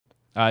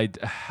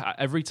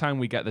Every time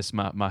we get this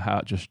map, my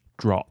heart just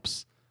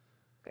drops.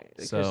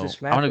 Because So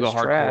this I'm map gonna go is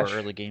hardcore trash.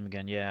 early game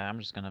again. Yeah, I'm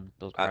just gonna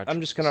build I'm garage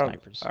just gonna.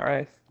 snipers. All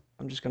right.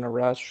 I'm just gonna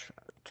rush.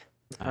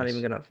 Not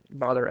even Nice. gonna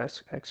bother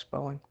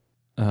expoing.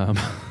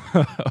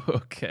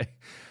 Okay.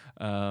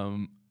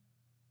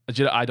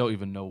 I don't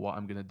even know what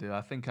I'm gonna do.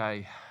 I think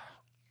I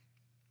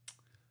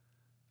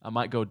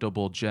might go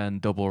double gen,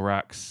 double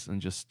racks,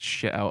 and just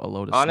shit out a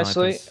load of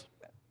Honestly, snipers.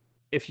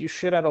 if you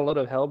shit out a load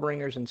of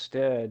Hellbringers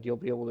instead, you'll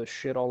be able to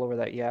shit all over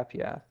that Yap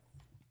Yap.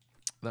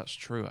 That's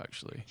true,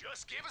 actually.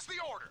 Just give us the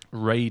order.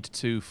 Raid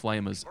 2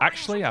 flamers.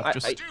 Actually, I've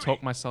just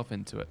talked myself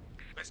into it.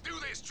 Let's do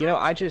this. You know,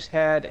 I just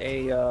had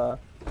a.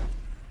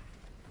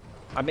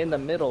 I'm in the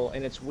middle,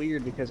 and it's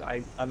weird because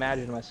I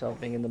imagined myself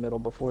being in the middle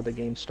before the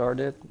game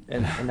started,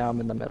 and now I'm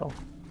in the middle.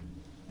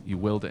 You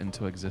willed it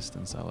into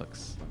existence,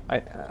 Alex.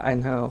 I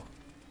know.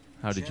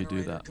 How did you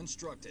do that?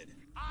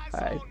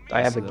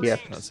 I have a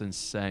gift. That's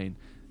insane.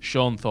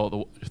 Sean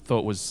thought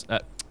was.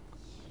 Let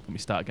me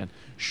start again.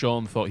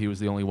 Sean thought he was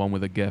the only one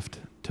with a gift.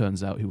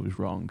 Turns out he was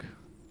wrong.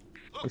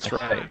 That's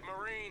right.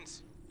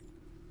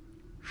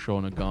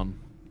 Sean are gone.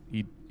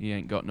 He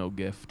ain't got no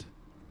gift.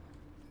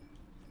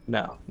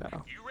 No. You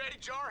ready,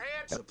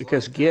 Jarheads?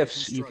 Because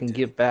gifts you can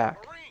give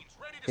back.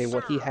 Okay,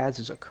 what he has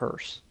is a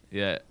curse.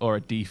 Yeah, or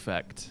a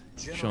defect.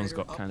 Sean's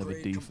got kind of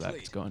a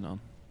defect going on.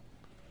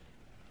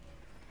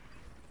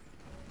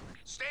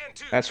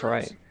 That's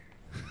right.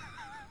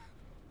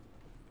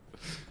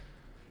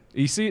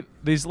 You see,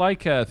 there's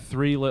like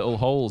 3 little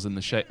holes in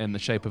the shape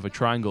of a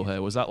triangle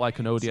here. Was that like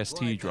an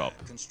ODST drop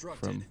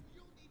from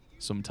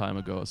some time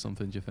ago or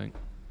something? Do you think?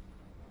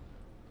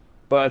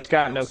 But it's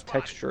got no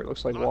texture. It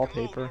looks like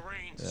wallpaper.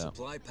 Yeah.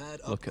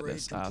 Look at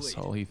this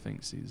asshole. He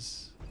thinks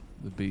he's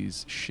the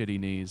bee's shitty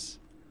knees.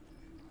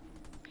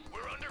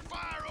 We're under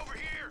fire over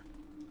here.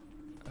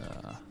 Do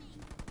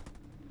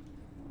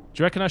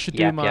you reckon I should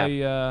do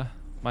my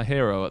my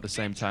hero at the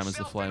same time as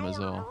the flamers,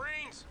 or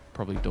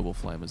probably double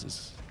flamers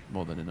is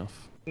more than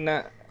enough?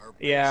 Nah.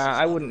 Yeah,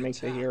 I wouldn't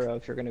make the hero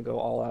if you're gonna go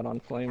all out on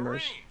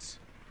flamers.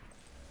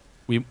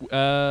 Do you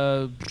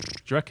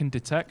reckon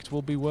detect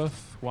will be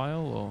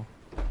worthwhile, or?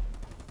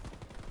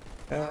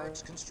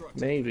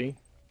 Maybe.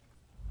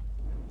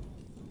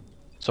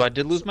 So I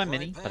did lose my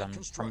mini, but I'm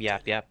from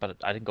Yap Yap, but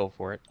I didn't go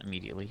for it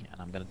immediately, and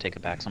I'm gonna take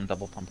it back. So I'm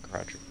double pump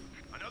garage.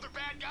 Another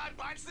bad guy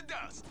bites the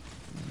dust.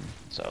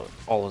 So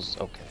all is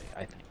okay,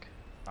 I think.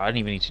 I didn't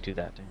even need to do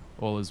that, dude.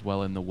 All is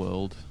well in the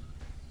world.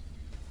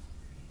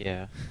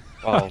 Yeah.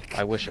 Well,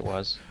 I wish it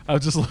was. I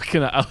was just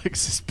looking at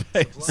Alex's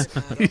face.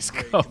 He's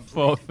got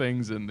 4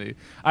 things in the...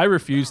 I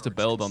refuse to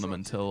build on them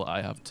until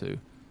I have 2.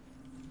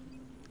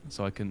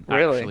 So I can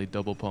actually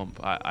double pump.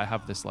 I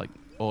have this like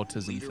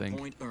autism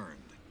thing.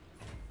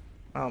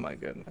 Oh my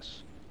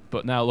goodness.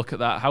 But now look at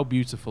that. How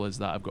beautiful is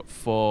that? I've got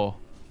 4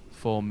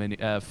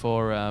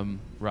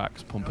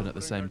 racks pumping at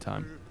the same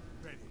time.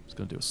 Just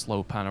gonna do a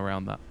slow pan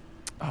around that.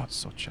 Oh, it's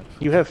so cheddar.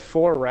 You have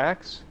 4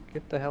 racks?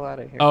 Get the hell out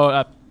of here.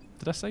 Oh,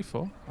 did I say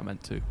 4? I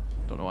meant 2.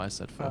 Don't know why I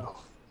said 4.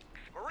 Oh,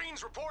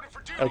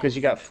 because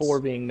you got 4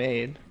 being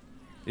made.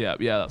 Yeah,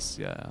 that's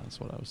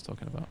what I was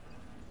talking about.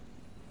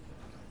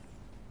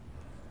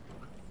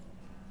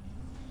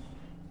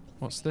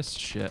 What's this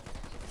shit?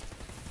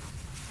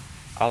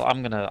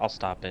 I'll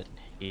stop it.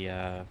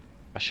 I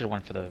should have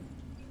went for the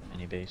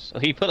mini base.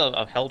 He put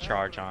a hell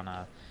charge on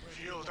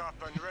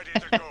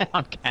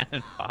on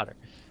cannon fodder.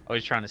 I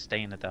was trying to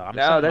stay in it though. I'm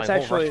no, that's my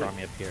actually whole rush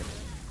army up here.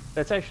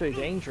 That's actually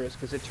dangerous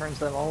because it turns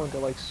them all into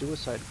like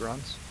suicide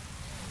grunts.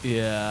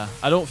 Yeah,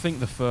 I don't think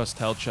the first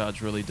hell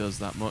charge really does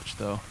that much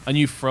though. And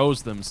you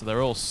froze them, so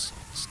they're all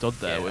stood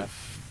there with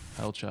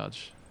hell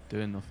charge,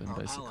 doing nothing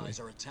basically. Allies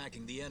are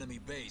attacking the enemy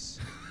base.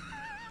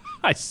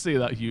 I see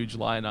that huge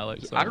line,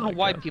 Alex. I don't know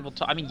why people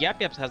talk. I mean,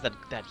 Yap Yaps has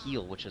that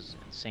heal, which is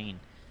insane,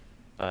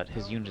 but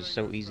his unit is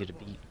so easy to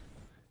beat.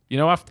 You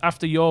know,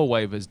 after your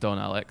wave is done,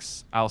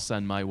 Alex, I'll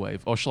send my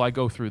wave. Or shall I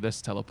go through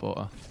this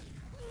teleporter?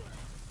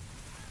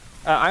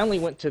 I only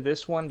went to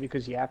this one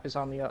because Yap is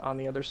on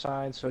the other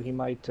side, so he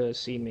might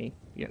see me.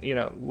 You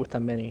know, with a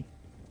mini.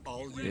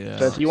 Yeah.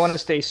 So if you want to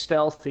stay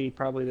stealthy,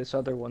 probably this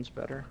other one's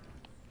better.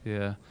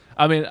 Yeah.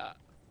 I mean,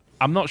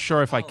 I'm not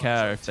sure if I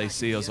care if they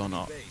see us or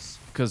not.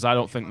 Because I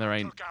don't think there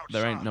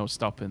ain't no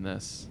stopping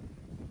this.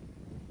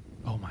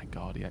 Oh my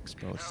god, he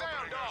exploded.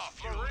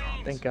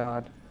 Thank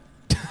God.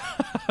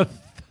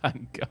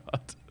 Thank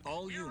God.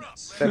 All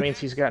units. That means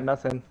he's got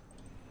nothing.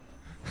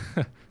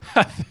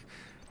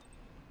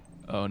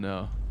 Oh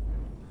no.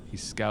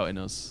 He's scouting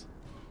us.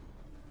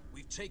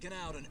 We've taken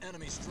out an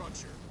enemy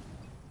structure.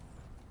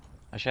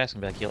 I should ask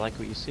him back, you like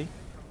what you see?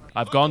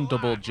 I've gone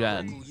double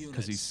gen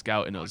because he's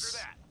scouting us.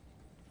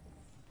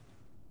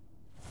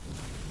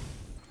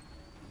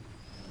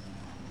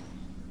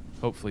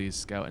 Hopefully he's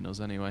scouting us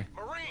anyway.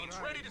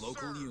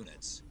 Local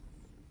units.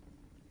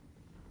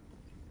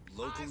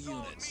 Local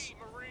units.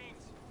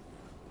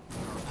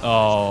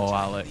 Oh,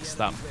 Alex,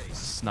 that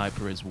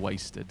sniper is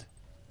wasted.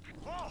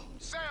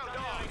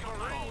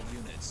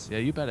 Yeah,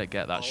 you better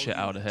get that shit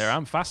out of here.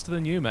 I'm faster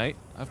than you, mate.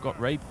 I've got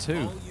raid 2.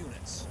 All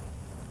units.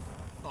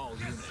 All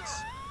units.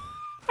 units.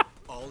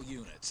 All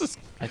units.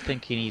 I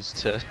think he needs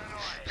to. I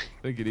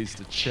think he needs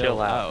to Chill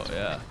chill out. out.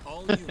 Yeah.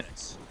 All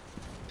units.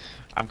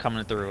 I'm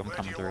coming through. I'm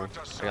coming through. I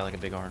got like a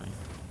big army.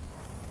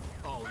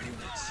 All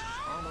units.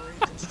 Armory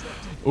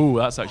constructed. Ooh,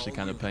 that's actually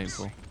kind of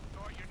painful.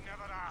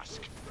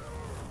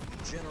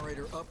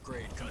 Generator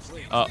upgrade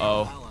complete.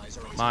 Uh-oh. Allies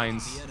are attacking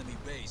Mines. the enemy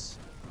base.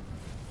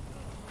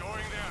 Going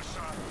there,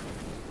 son.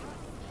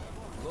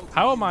 Local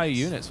How are my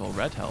units all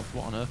red health?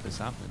 What on earth is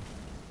happening?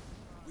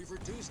 We've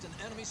reduced an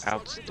enemy structure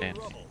to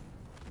Outstanding. rubble.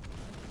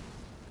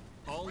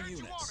 All Where'd you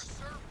want units. us,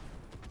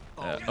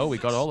 sir? Oh, we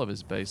got all of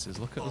his bases.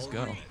 Look at us All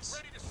go. units.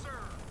 Ready to serve.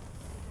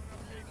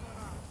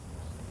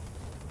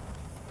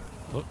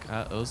 Look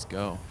at us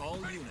go. All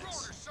Orders,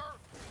 units. sir.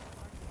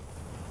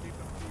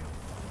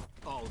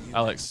 All units.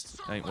 Alex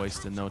ain't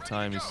wasting no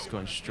time. He's just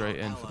going straight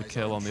in for the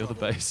kill on the other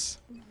base.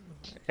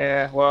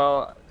 Yeah,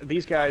 well,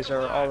 these guys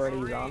are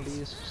already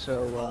zombies,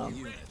 so All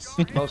units.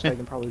 most I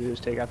can probably do is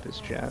take out this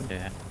gen.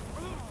 Yeah.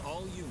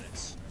 All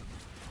units.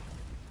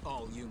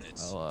 All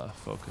units. I'll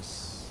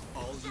focus.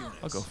 All units.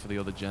 I'll go for the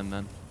other gen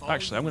then. All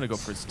Actually, I'm gonna go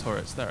units. for his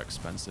turrets. They're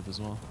expensive as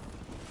well.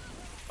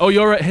 Oh,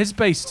 you're at his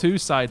base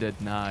two-sided.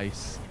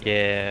 Nice.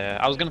 Yeah.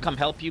 I was gonna come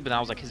help you, but I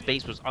was like, his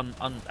base was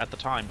at the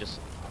time just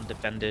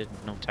undefended,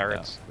 no Yeah,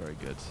 turrets. very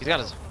good. He's got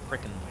his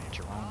freaking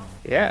drone.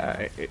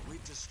 Yeah,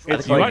 We've destroyed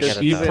It's You like actually, this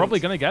you're even- probably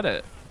gonna get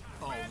it.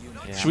 all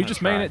units. Yeah, Should we I'm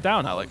just gonna main try. it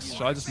down, Alex?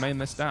 Shall I just main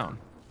this down?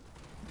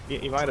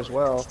 you might as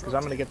well, because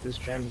I'm gonna get this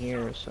gem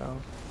here. So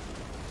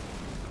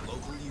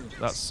Local units.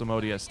 That's some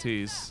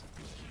ODSTs.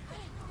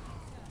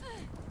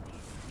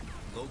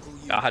 Local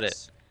units. Got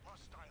it.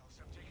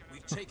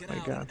 We've taken My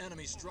out God. an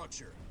enemy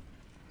structure.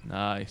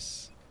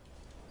 Nice.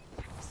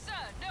 Sir,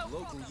 no Local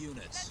problem.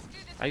 units.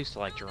 I used to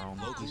like drone.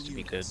 Local Used to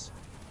be good. units.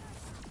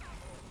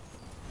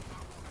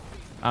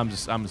 I'm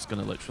just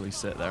gonna literally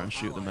sit there and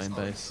shoot the main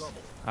base.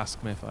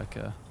 Ask me if I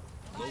care.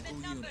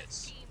 Local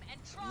units.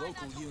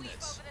 Local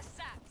units.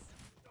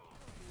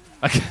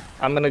 Okay.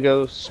 I'm gonna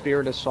go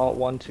Spirit Assault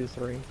 1, 2,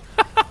 3.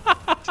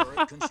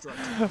 Turret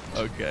constructed.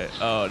 Okay.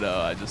 Oh no,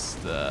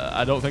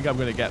 I don't think I'm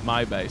gonna get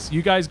my base.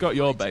 You guys got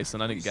your base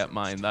and I didn't get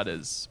mine. That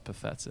is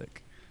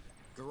pathetic.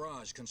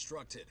 Garage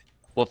constructed.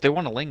 Well, if they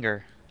want to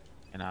linger,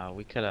 you know,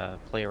 we could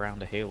play around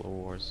the Halo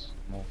Wars.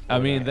 More I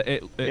for mean, that.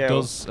 it Yeah.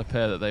 does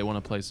appear that they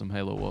want to play some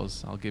Halo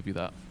Wars. I'll give you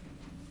that.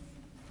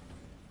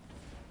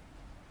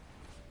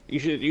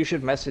 You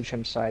should message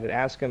him side and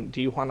ask him,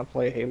 do you want to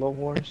play Halo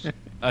Wars?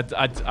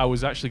 I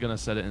was actually gonna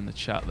set it in the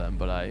chat then,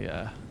 but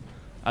I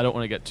don't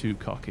want to get too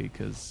cocky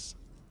because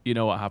you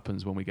know what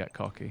happens when we get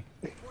cocky.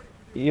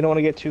 You don't want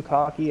to get too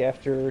cocky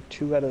after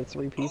 2 out of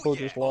 3 people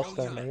yeah, just lost all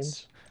their units.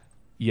 mains.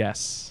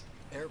 Yes.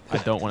 Air I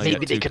don't want to Maybe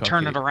get they too could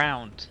turn cocky. it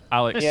around.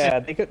 Alex, Yeah,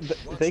 they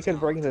could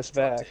bring this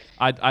back.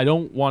 I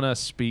don't want to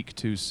speak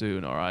too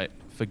soon. All right,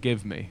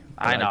 forgive me.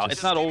 but I know. just-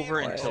 It's not over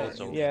until it's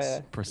over. Yeah,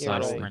 It's Precisely.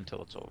 not you're over right.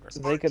 until it's over.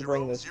 They could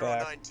bring this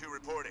back. 092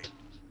 reporting.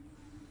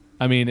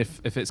 I mean,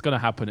 if it's gonna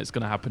happen, it's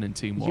gonna happen in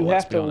Team War. You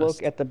let's have be to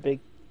honest. look at the big.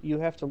 You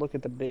have to look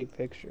at the big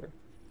picture.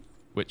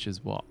 Which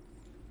is what?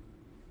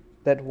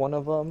 That one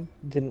of them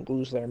didn't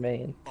lose their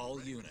main.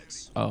 All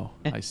units. Oh,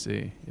 I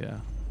see. Yeah.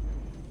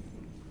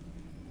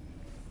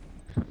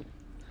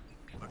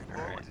 Looking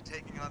forward to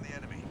taking on the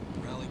enemy.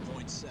 Rally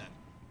point set.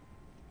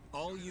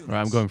 All units. All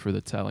right, I'm going through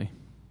the telly.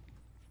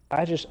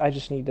 I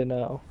just need to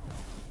know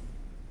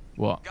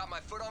What? Got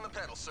my foot on the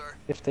pedal, sir.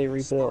 if they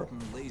rebuild.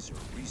 Spartan laser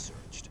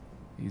researched.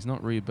 He's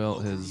not rebuilt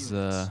Local his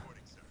units.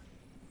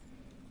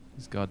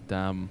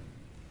 goddamn.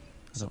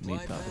 I don't need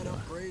Supply that. pad do I?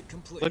 upgrade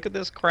complete. Look at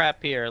this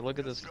crap here. Look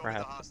at this Go with the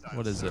crap. hostiles,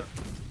 What is sir. it?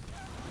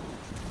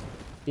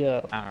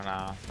 Yeah. I don't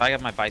know. I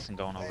got my bison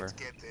going over. Let's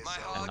get this And a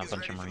hog is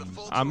bunch ready of for the Marines.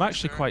 full I'm tour,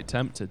 actually sir. quite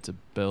tempted to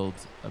build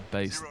a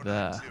base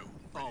there. 092.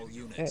 All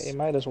Yeah, units. you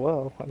might as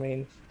well. I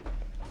mean,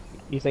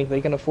 you think they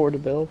can afford to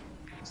build?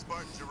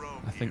 Spartan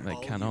Jerome I think here. they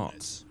All cannot,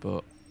 units.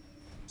 but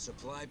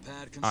Supply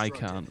pad I constructed.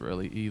 can't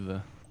really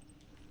either.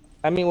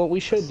 I mean, what we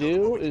should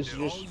do is All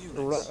just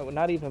units.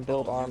 not even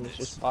build All armies, units.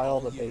 just buy all All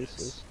the units.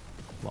 bases.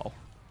 Lol.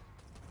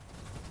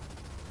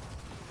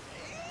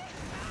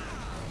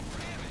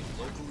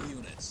 Local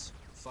units.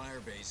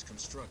 Firebase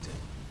constructed.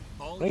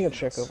 All Let me go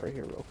check units. over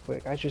here real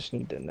quick. I just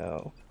need to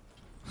know.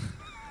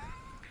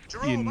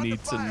 Jerome, You under need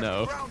to fire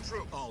know. from ground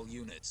troops. All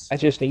units. I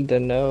just need to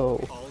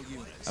know. All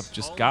units. I've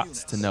just All got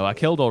units. to know. I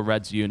killed all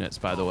Red's units,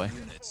 by the All way.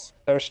 units.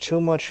 There's too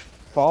much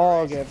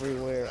fog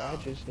everywhere. I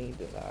just need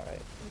to.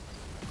 Alright.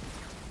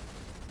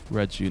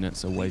 Red's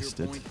units are Leader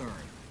wasted. point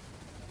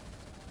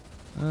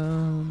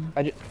earned.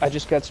 I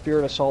just got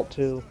Spirit Assault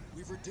 2.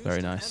 We've reduced Very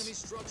an nice. enemy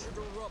structure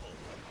to rubble.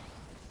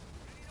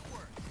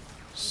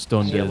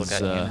 Stunned Yeah, look is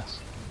at units.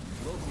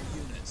 Local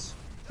units.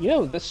 You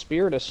know, this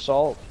Spirit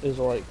Assault is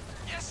like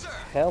Yes, sir.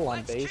 hell on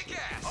Let's bases. kick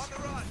ass.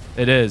 On the run.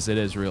 it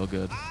is real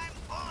good. I'm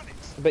on it.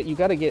 But you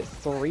gotta get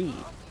 3.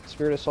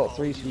 Spirit Assault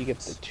 3 so you get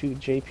the 2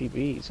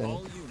 JPBs. And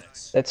All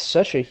units. that's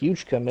such a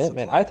huge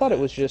commitment. I thought it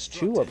was just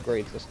 2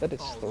 upgrades. Instead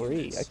it's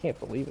 3. I can't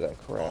believe that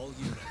crap. All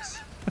units.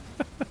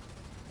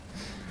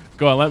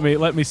 Go on,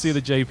 let me see the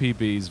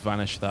JPBs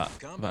vanish that.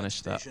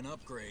 Vanish that.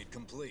 Upgrade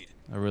complete.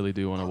 I really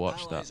do want to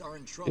watch that. Allies are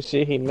in trouble. You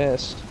see, he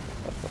missed.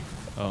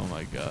 Oh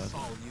my god.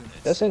 All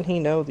units. Doesn't he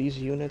know these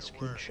units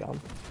can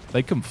jump?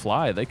 They can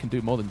fly. They can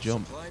do more than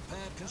jump. Supply pad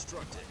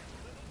constructed.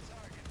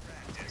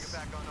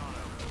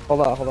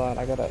 Hold on.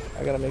 I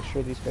gotta make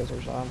sure these guys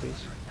are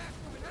zombies.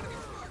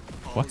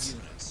 All What?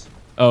 units.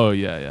 Oh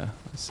yeah.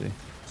 I see.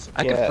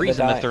 I Yeah, can freeze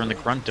the them dying- if they're in the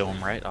grunt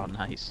dome, right? Oh,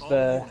 nice.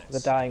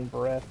 The dying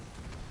breath.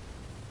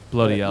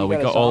 Bloody You hell, we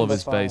gotta got all of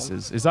his zombify him.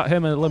 bases. Is that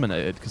him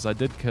eliminated? Because I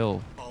did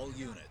kill All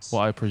units.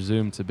 what I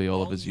presume to be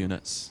all of his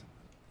units.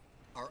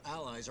 Our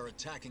allies are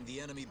attacking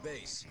the enemy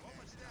base.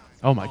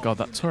 Oh my god,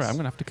 that turret. I'm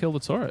gonna have to kill the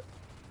turret.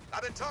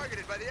 I've been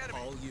targeted by the enemy.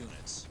 All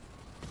units.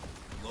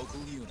 Local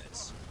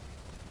units.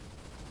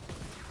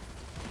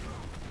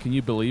 Can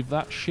you believe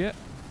that shit?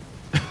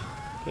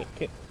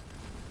 Can't,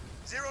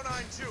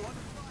 092.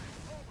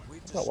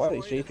 We've know why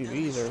these destroyed an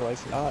JPVs are enemy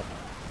like not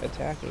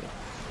attacking.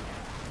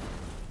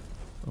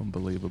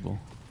 Unbelievable.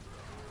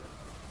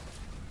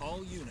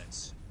 All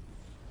units.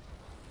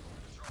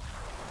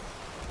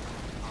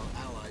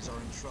 Our allies are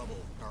in trouble.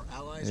 Our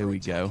allies Here are we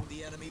go. attacking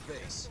the enemy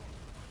base.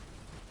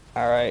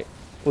 All right,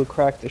 we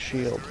cracked the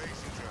shield.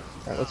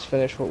 All right, let's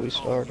finish what we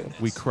started.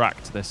 We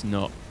cracked this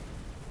nut.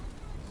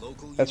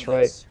 Local That's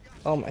units.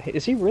 right. Oh my,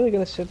 is he really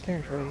gonna sit there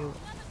and try to heal?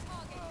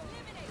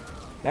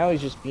 Now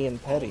he's just being All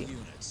petty.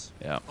 units.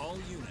 Yeah. All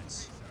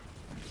units.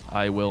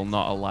 I will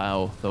not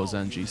allow those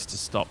NGs to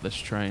stop this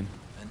train.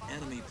 An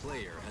enemy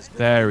player has been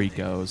There he eliminated.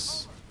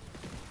 goes.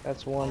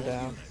 That's one All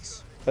down.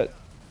 units. But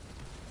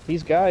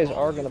these guys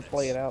are gonna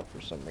play it out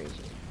for some reason.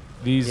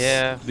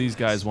 These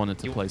guys wanted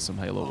to play some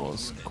Halo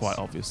Wars, quite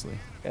obviously.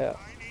 Yeah.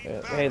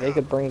 Hey, they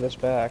could bring this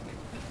back.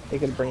 They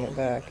could bring it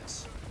back.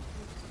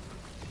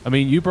 I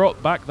mean, you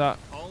brought back that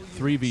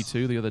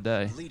 3v2 the other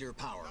day. Leader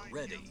power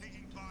ready.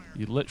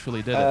 You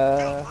literally did it.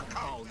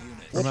 All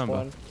units. Which Remember.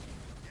 one?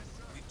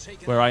 We've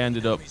taken Where out I the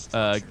ended up enemy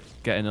structure.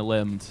 getting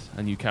eliminated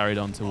and you carried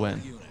on to All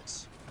win.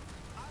 units.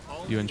 All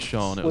You and units.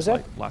 Sean, it Was was that-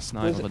 like last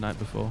night was or the it- night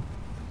before.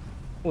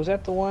 Was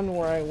that the one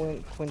where I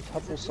went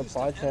quintuple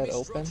supply pad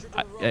open?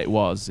 It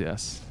was,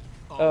 yes.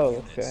 All Oh,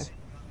 units. okay.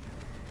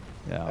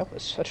 Yeah. That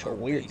was such a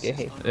weird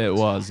game. It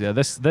was, yeah.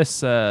 This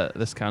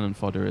cannon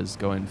fodder is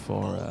going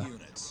for All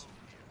units.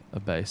 a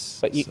base.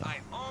 But you so-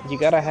 you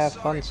gotta have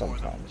fun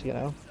sometimes, you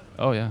know?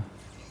 Oh yeah,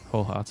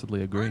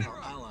 wholeheartedly agree.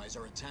 Our allies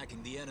are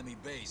attacking the enemy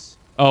base.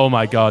 Oh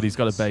my god, he's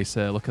got a base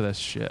here. Look at this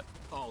shit.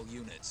 All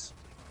units.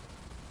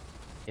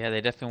 Yeah,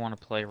 they definitely want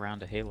to play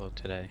around a Halo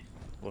today.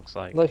 Looks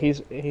like. Look,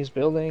 he's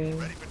building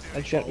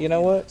a you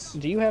know what?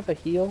 Do you have a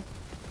heal?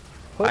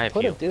 I have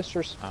Put heal.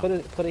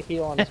 put a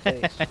heal on his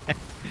face.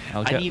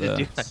 I'll I get need to the.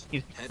 do that. I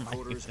need to do my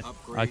Headquarters heal.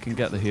 upgrade. I can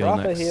get the heal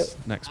Drop a heal.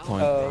 next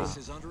point. Oh, Base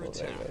is under well,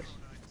 there attack. it is.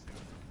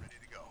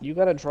 You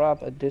gotta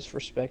drop a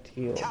disrespect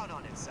heal. Count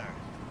on it, sir.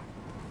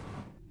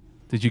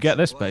 Did you get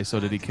this base or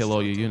did he kill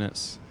all your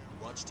units?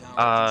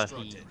 Watchtower He.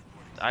 constructed.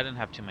 I didn't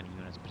have too many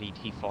units, but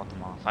he fought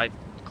them off. I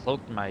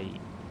cloaked my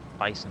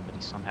bison, but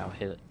he somehow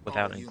hit it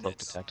without any cloak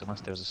detect,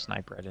 unless there was a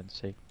sniper I didn't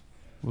see.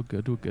 We're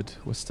good. We're good.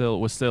 We're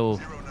still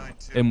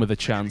in with a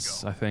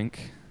chance, I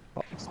think.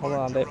 Hold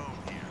on,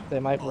 they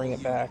might bring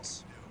it back.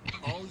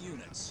 All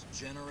units.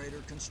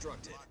 Generator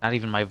constructed. Not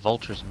even my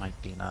vultures might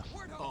be enough.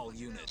 All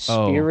units.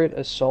 Oh. Spirit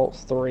Assault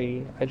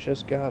 3. I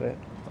just got it.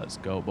 Let's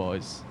go,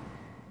 boys.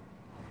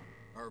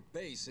 Our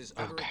base is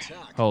under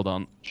attack. Hold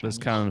on. There's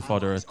cannon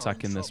fodder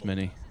attacking this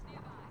mini.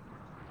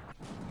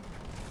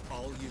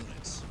 All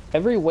units.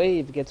 Every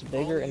wave gets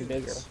bigger and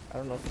bigger. I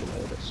don't know if you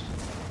noticed.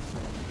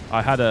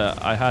 I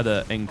had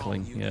a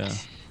inkling. Yeah.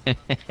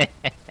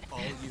 All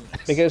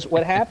units. Because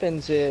what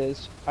happens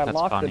is I That's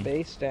lock funny. the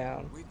base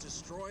down We've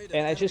destroyed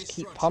and I an just enemy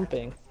keep structure.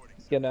 pumping,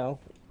 you know,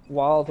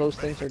 while those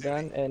things are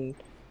done. And you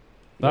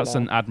That's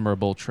know, an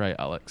admirable trait,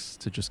 Alex,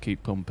 to just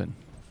keep pumping.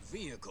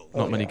 Vehicle. Oh,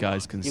 Not many yeah.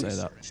 guys can You- say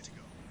that.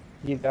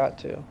 you got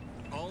to.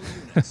 All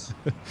units.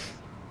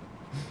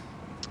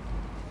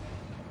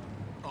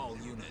 All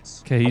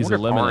units. Okay, he's I wonder if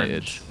eliminated.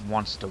 Orange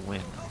wants to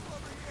win.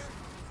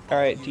 All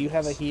right, do you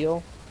have a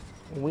heal?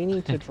 We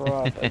need to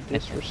drop a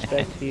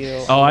disrespect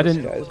heal. Oh, on I this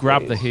didn't guy's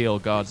grab the base. heal.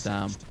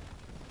 Goddamn.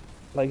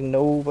 Like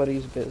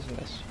nobody's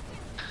business.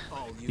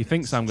 All He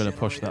thinks units. I'm gonna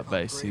push that Generator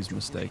base. upgrade He's complete.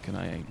 mistaken.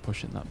 I ain't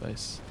pushing that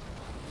base.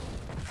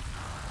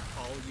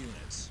 All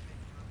units.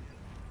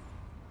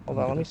 Hold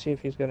on, let me see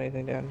if he's got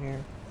anything down here.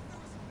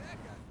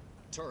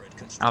 Turret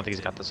constructed. I don't think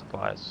he's got the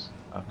supplies.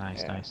 Oh,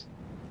 nice, Yeah. nice.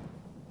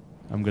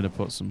 I'm gonna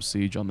put some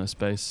siege on this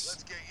base.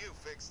 Let's get you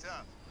fixed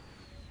up.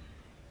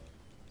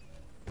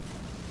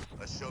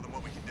 Let's show them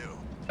what we can do.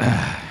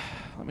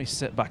 Let me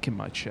sit back in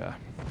my chair.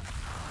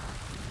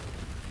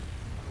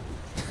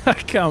 I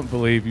can't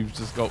believe you've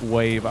just got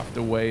wave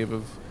after wave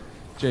of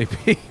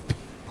JP.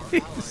 Our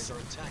allies are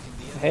attacking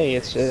the enemy Hey,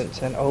 base.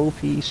 it's an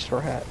OP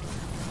strat.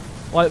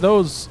 Like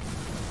those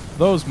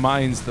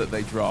mines that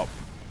they drop.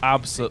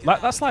 Absolutely.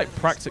 That's like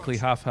practically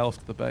half health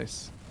to the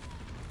base.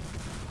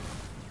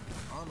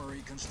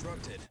 Armory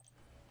constructed.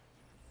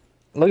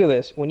 Look at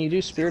this. When you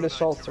do Spirit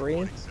Assault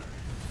 3,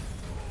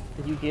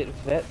 you get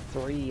Vet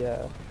 3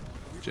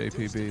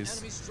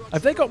 JPBs.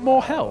 Have they got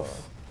more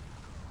health?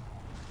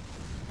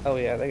 Oh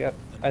yeah, they got.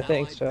 I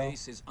think so.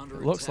 It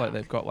looks like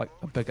they've got like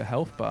a bigger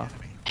health bar.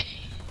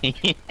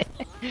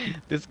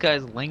 This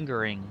guy's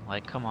lingering.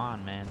 Like, come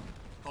on, man.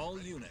 All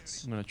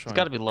units. I'm gonna try. It's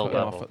gotta and be low cut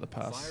him level. off at the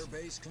pass.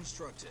 Fire base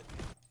constructed.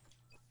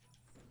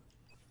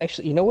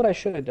 Actually, you know what I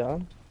should have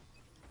done?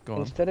 Go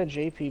on. Instead of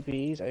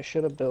JPBs, I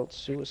should have built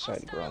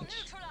suicide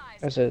grunts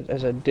as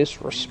a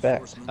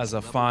disrespect. As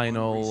a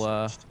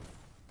final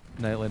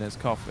nail in his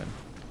coffin.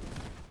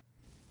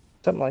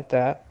 Something like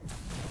that.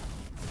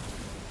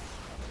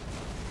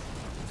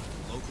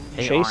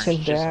 Hey, Chase him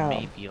Orange, just down.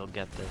 maybe you'll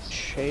get this.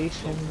 Chase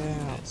him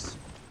down.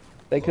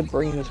 They could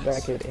bring this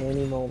back at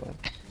any moment.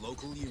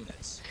 Local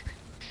units.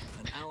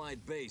 An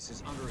allied base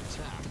is under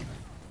attack.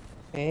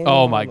 Any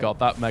Oh my moment. god,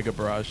 that Mega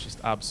Barrage just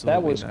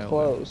absolutely That was nailed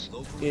close.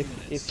 Local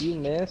If you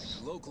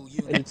miss, Local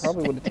you units.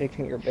 probably would have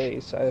taken your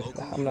base.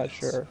 I'm not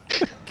sure.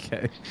 it.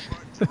 Okay.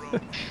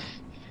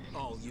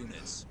 All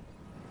units.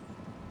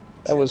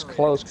 That was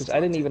close because I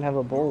didn't even have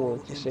a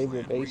bulwark to save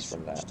your base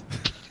from that.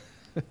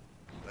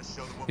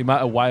 He might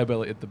have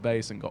Y-abilited the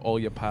base and got all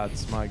your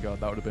pads. My god,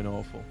 that would have been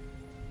awful.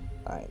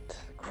 Right.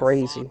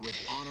 Crazy. Fought with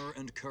honor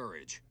and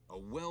courage. A I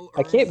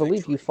well-earned can't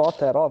believe you victory. fought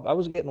that off. I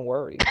was getting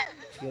worried,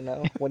 you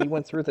know, when he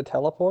went through the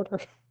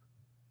teleporter.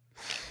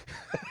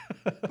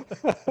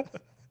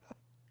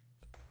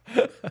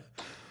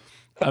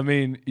 I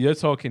mean, you're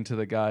talking to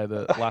the guy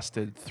that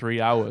lasted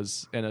 3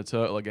 hours in a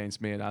turtle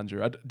against me and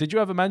Andrew. Did you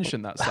ever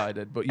mention that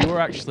sided? But you were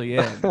actually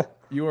in.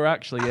 You were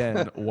actually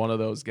in one of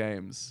those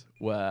games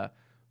where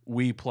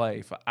we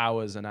play for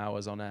hours and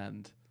hours on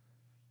end,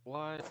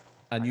 What?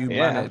 and you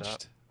Yeah.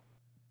 managed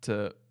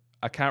to.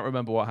 I can't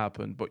remember what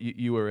happened, but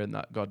you were in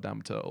that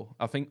goddamn turtle.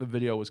 I think the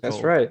video was That's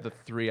called right. the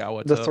 3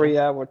 hour The turtle.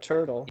 3-hour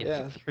turtle.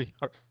 Yeah. 3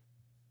 hours.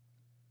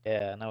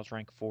 Yeah, and I was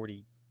ranked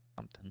 40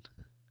 something.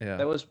 Yeah.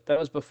 That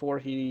was before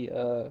he,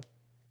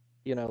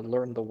 you know,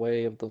 learned the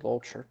way of the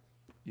vulture.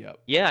 Yep.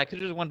 Yeah, I could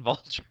have just won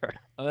Vulture.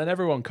 And then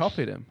everyone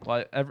copied him.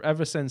 Like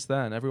ever since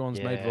then,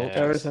 everyone's made Yeah. vultures.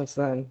 Ever since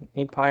then,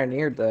 he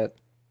pioneered that.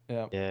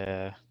 Yeah.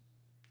 Yeah.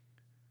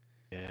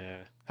 Yeah.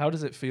 How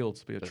does it feel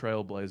to be a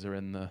trailblazer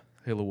in the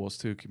Halo Wars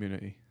 2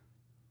 community?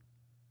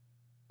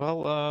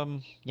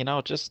 Well, you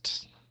know,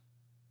 just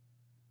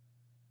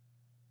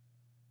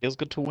feels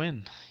good to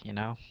win, you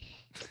know.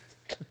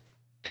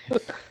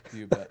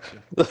 You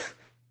betcha.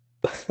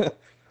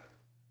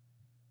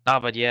 No,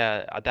 but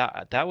yeah,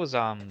 that was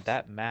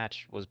that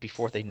match was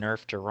before they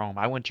nerfed Jerome.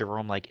 I went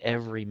Jerome like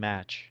every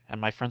match, and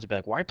my friends would be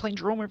like, "Why are you playing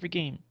Jerome every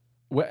game?"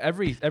 Where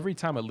every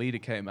time a leader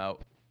came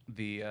out,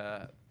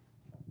 the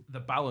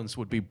balance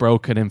would be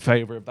broken in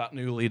favor of that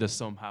new leader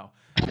somehow.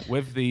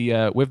 With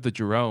the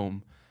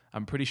Jerome,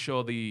 I'm pretty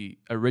sure the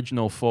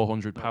original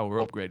 400 power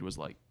upgrade was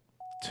like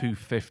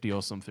 250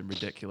 or something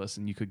ridiculous,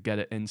 and you could get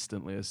it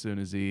instantly as soon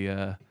as he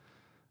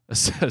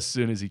as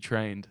soon as he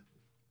trained.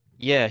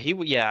 Yeah,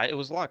 yeah, it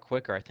was a lot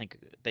quicker. I think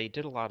they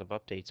did a lot of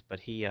updates,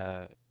 but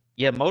yeah,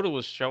 Moto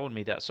was showing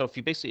me that. So if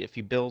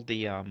you build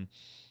the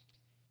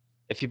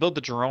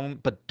Jerome,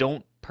 but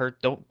don't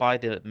buy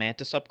the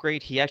Mantis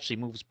upgrade, he actually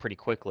moves pretty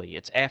quickly.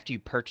 It's after you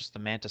purchase the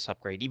Mantis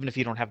upgrade, even if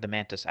you don't have the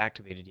Mantis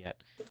activated yet.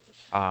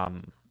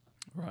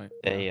 Right.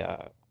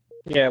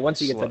 Yeah,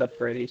 once you get Slow. that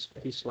upgrade,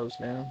 he slows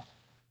down.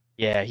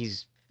 Yeah,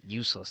 he's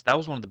useless. That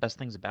was one of the best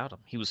things about him.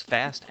 He was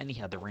fast and he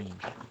had the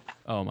range.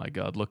 Oh my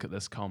god, look at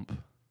this comp.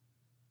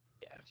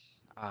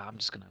 I'm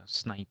just gonna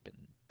snipe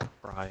and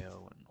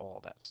cryo and all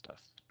that stuff.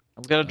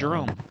 We got a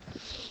Jerome.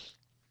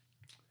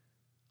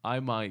 I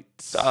might.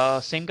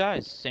 Same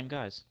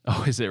guys.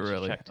 Oh, is it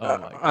really? checked. Oh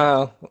my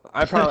god.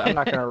 I'm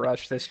not gonna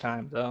rush this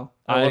time though.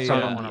 I'll let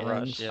someone wanna in.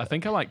 rush, yeah. I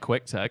think I might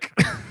quick tech,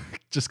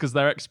 just because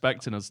they're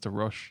expecting us to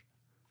rush.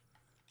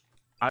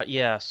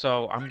 Yeah,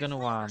 so I'm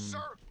gonna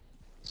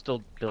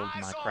still build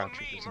my crowd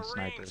troopers and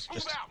snipers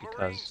just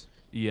because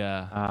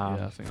Yeah,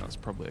 I think that's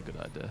probably a good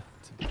idea.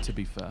 To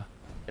be fair,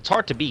 it's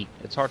hard to beat.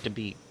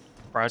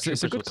 Crowd It's a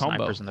troopers good with combo.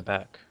 snipers in the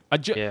back. I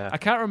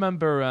can't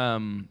remember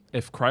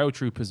if cryo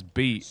troopers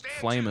beat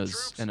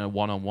flamers in a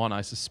one-on-one.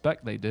 I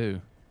suspect they do.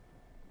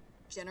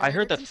 I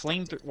heard that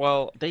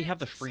well, they have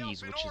the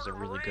freeze, which is a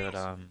really good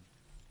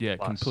Yeah, it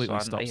plus, completely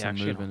so stops I them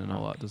actually moving don't and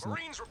all know. that, doesn't it?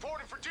 Marines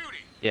reporting for duty.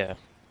 Yeah.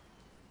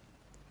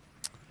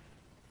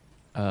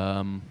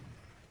 I'm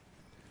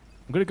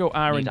gonna go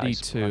R&D ice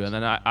 2, supplies. and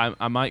then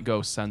I might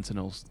go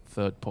Sentinel's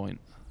third point.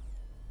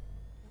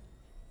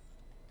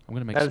 I'm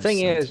gonna make Now, some the thing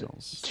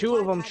Sentinels. is, 2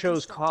 of them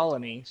chose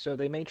colony, so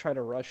they may try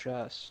to rush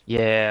us.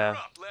 Yeah.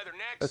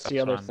 That's the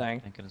That's other what I'm thing.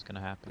 thinking is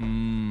gonna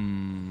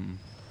happen.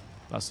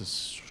 That's a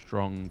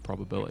strong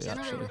probability,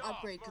 actually.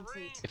 Upgrade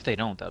complete. If they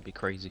don't, that'd be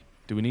crazy.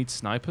 Do we need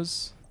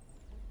snipers?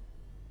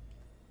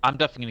 I'm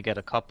definitely gonna get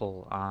a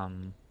couple. I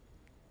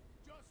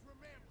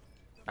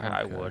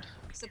Okay. would.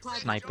 Supply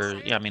Sniper.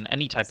 pack Yeah, I mean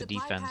any type of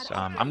Supply defense.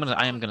 pad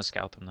I am gonna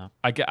scout them though.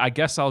 I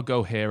guess I'll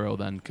go hero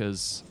then,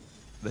 because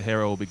the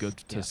hero will be good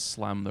to Yeah.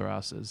 slam their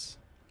asses.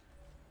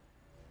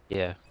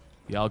 Yeah.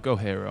 Yeah, I'll go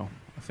hero.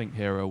 I think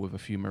hero with a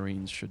few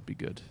marines should be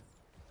good.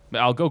 But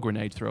I'll go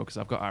grenade throw because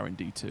I've got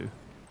R&D too.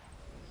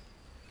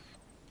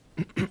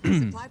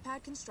 Supply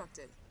pad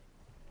constructed.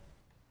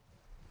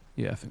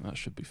 Yeah, I think that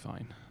should be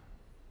fine.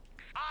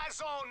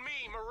 Eyes on me,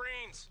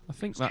 Marines. I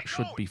think that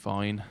should be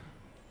fine.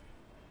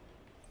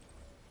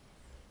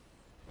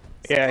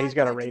 Yeah, he's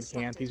got a raid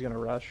camp. He's gonna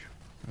rush.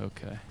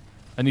 Okay.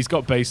 And he's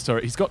got base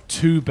turret. He's got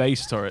 2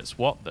 base turrets.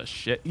 What the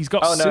shit? He's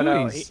got Oh,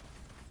 no, Suis.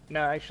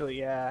 no, actually,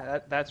 yeah,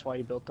 that's why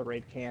he built the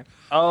raid camp.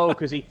 Oh,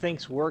 because he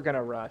thinks we're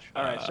gonna rush.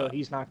 All right, so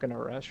he's not gonna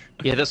rush.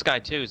 Yeah, this guy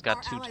too. He's got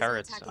Our 2 allies are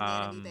turrets. attacking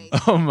the enemy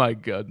base. Oh my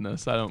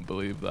goodness, I don't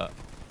believe that.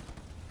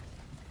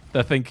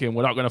 They're thinking,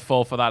 we're not going to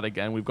fall for that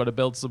again. We've got to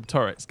build some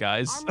turrets,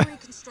 guys. Armory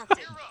constructed.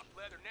 Gear up,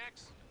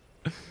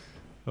 Leathernecks.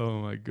 Oh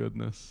my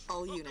goodness.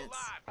 All units.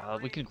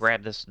 We can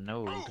grab this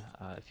node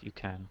if you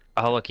can.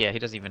 Oh look, yeah, he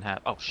doesn't even have.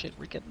 Oh shit,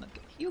 we're getting the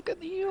heal. Get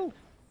the heal.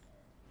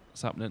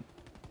 What's happening?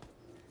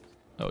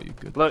 Oh, you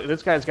good. Look,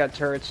 this guy's got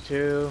turrets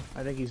too.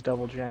 I think he's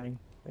double jamming.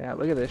 Yeah,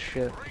 look at this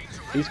shit.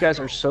 These guys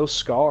are so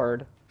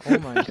scarred. Oh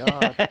my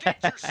god.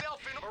 Get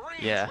yourself in.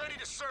 Marines Yeah. ready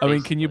to serve. I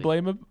mean, can you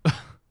Basically. blame him?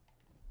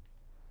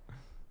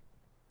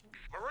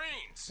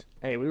 Marines.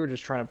 Hey, we were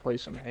just trying to play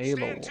some Halo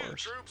Stand to,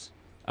 Wars. troops.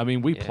 I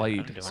mean, we Yeah, I'm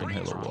played doing some it.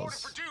 Marines Halo reported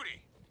Wars. for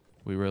duty.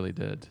 We really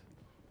did.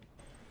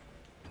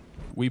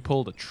 We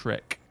pulled a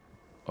trick.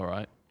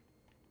 Alright?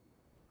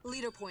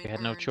 Leader point. We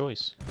had no earned.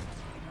 choice.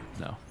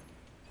 No.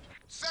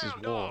 This is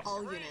Sound war. off.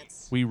 All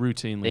units. We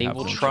routinely They have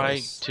will no try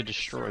choice. to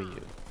destroy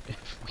you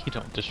if we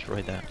don't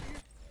destroy them.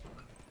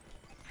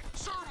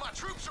 Sir, my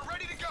troops are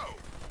ready to go.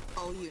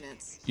 All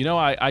units. You know,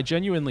 I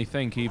genuinely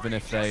think even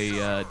if they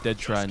did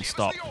try and Just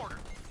give stop us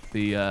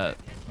the order.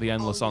 the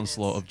endless All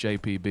onslaught of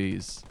units.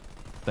 JPBs,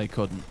 they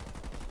couldn't.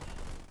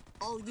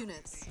 All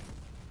units.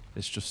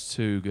 It's just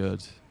too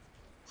good.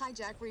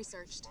 Hijack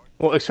researched.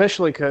 Well,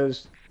 especially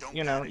because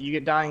you know you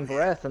get dying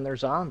breath and they're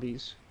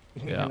zombies.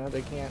 Yeah. You know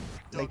they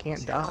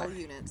can't die. All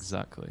units.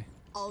 Exactly.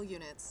 All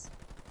units.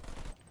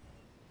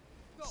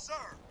 Sir.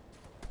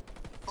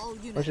 All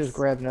units. Let's just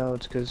grab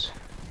nodes because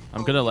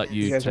I'm gonna let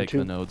You you guys are take too-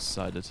 the nodes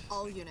sided.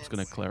 All Just units.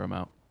 gonna clear them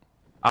out.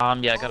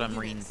 Yeah, I got All a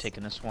marine units.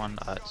 taking this one.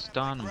 It's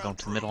done. I'm going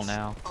to middle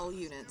now. All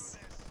units.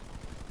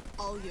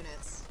 All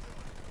units.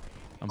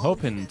 I'm All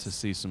hoping units. to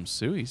see some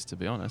Suis, to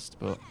be honest,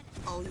 but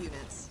All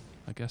units.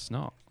 I guess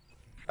not.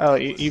 oh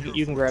you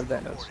can grab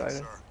that node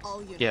side.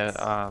 All units.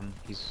 Yeah,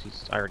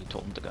 he's I already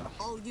told him to go.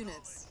 All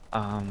units.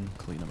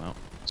 Clean them out.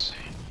 Let's see.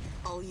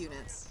 All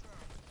units.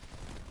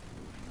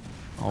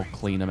 I'll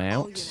clean them All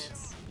out.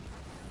 units.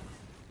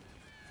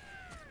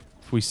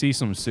 If we see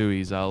some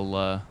Suis,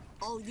 I'll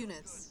All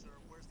units.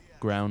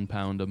 ground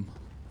pound them.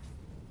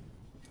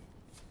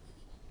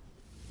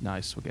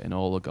 Nice, we're getting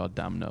all the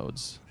goddamn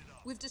nodes.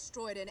 We've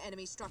destroyed an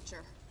enemy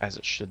structure. As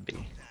it should be.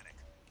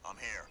 I'm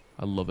here.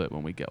 I love it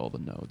when we get all the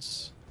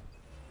nodes.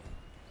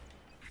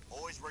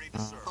 Always ready to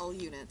serve. All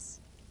units.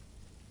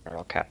 Alright,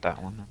 I'll cap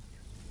that one.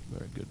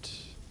 Very good.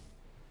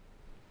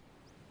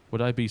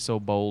 Would I be so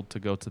bold to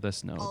go to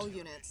this All node?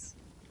 units.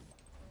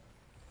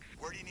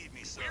 Where do you need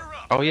me, sir? Gear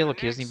up. Oh yeah, look,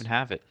 he doesn't Leathernecks. even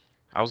have it.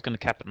 I was gonna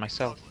cap it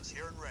myself. Douglas,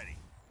 here and ready.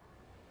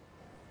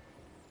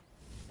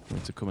 I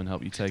want to come and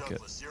help you take it.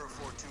 Douglas,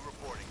 042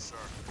 reporting, sir.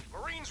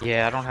 Marines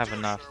Yeah, I reporting don't for have duty.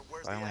 enough. sir.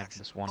 Where's I the only have action?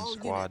 this one All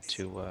squad units.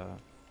 to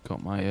Got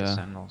fight my the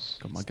Sentinels.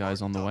 got my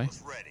guys on the way.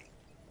 Douglas ready.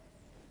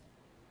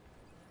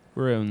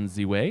 We're on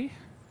the way.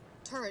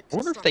 Turret I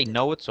wonder if they constructed.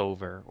 know it's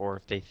over or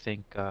if they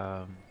think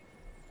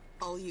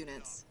All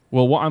units.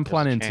 Well, what I'm There's a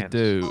planning to chance.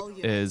 do All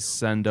units. is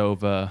send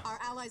over Our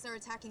allies are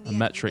attacking the a enemy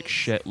metric base.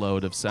 shitload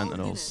of All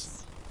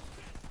sentinels.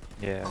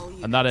 yeah. All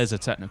units. And that is a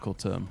technical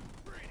term.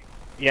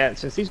 Yeah,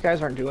 since these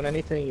guys aren't doing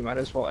anything, you might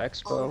as well All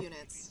expo.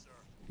 units.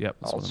 Yep,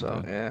 that's what Also,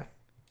 I'm doing. yeah.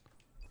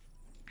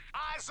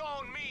 Eyes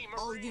on me,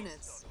 All Marines.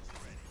 units.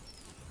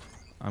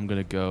 I'm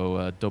gonna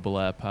go double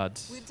air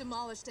pads. We've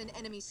demolished an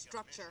enemy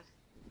structure.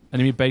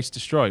 Enemy base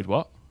destroyed.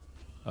 What?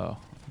 Oh,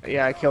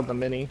 Yeah, I killed the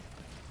mini.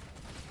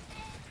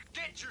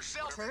 Get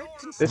yourself in Turret order.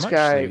 constructed. This I'm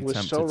guy actually was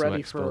so tempted to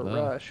ready for a expo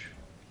there. rush.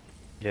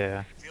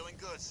 Yeah. Feeling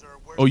good, sir.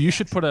 Where's oh, the you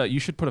should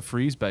action? put a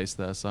freeze base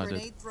there, so I did.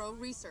 Grenade throw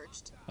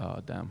researched. Oh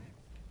damn.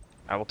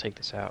 I will take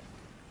this out.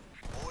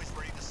 Always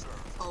ready to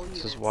serve. All This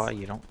units. is why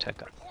you don't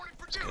tech up. Reporting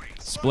for duty.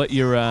 Split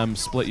your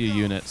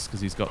units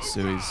because he's got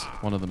Suis.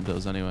 One of them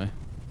does anyway.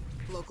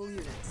 Local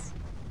units.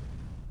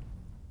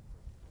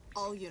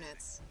 All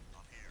units.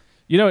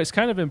 You know, it's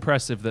kind of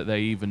impressive that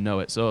they even know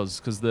it's us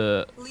because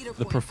the Leader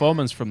the point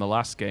performance from the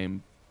last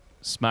game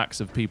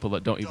smacks of people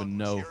that don't even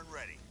Douglas, know here and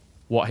ready.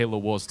 what Halo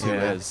Wars 2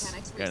 Yeah. is.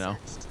 Mechanics You know.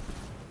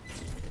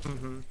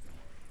 researched.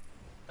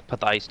 Put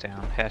the ice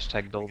down.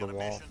 Hashtag build a Got a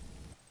wall. mission?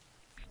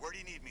 Where do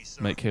you need me,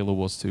 sir? Make Halo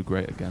Wars 2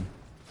 great again.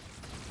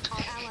 Our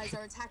allies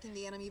are attacking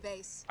the enemy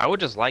base. I would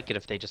just like it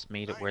if they just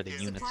made it where the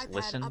Supply units pad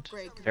listened.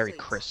 upgrade Very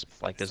complete. crisp.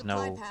 Like there's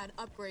Supply no, pad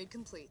upgrade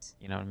complete.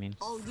 you know what I mean?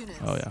 All units.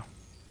 Oh yeah.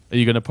 Are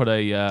you gonna put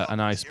a an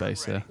ice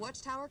base here?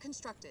 Watchtower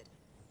constructed.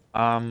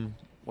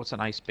 What's an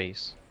ice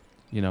base?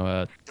 You know,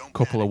 a Don't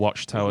couple of panic.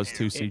 watchtowers, We're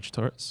 2 here. siege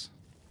turrets.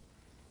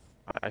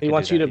 I He could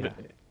wants do you that,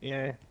 to,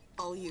 yeah. yeah.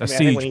 All A I units. mean, I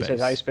think when siege he says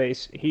base. ice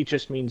base, he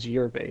just means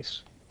your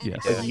base. Enemy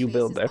Yes. site You base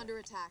build is there. under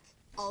attack.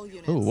 All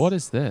units. Oh, what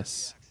is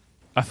this?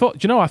 I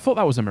thought, you know, I thought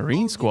that was a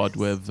Marine squad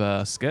with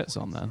skits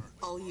on then.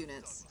 All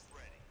units.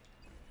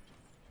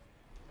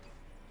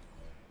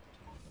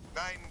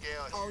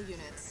 Nightingale. All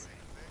units.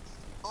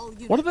 All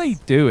units. What are they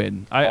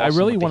doing? I Awesome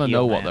really with the want to know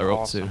heal, what man. they're up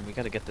Awesome. to. We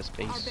gotta get this Our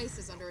base. base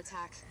is under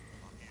attack.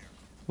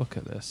 Look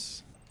at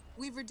this.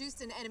 We've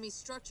reduced an enemy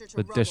structure to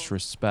The rubble.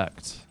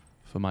 disrespect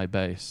for my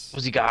base.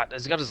 What's he got?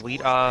 Has he got his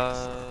lead?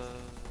 Nightingale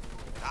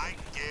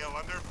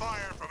under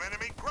fire from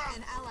enemy ground.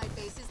 An allied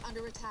base is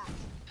under attack.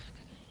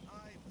 I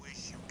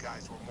wish you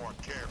guys were more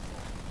careful.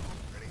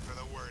 Ready for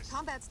the worst.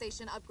 Combat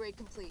station upgrade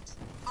complete.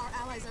 Our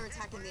allies are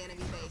attacking the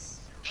enemy base.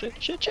 Shit,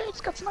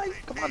 it's got snipers.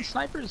 Come on,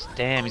 snipers.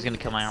 Damn, he's gonna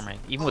kill my army.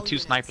 Even with 2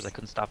 snipers, I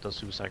couldn't stop those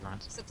suicide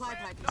runs. Supply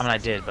package. I mean, I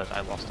did, but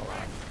I lost a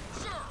lot.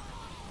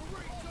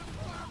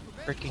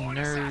 Freaking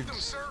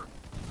nerds.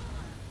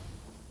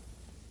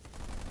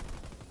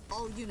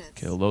 All units.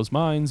 Kill those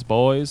mines,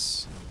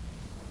 boys.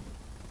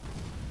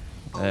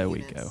 All There we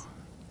units. go.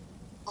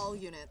 All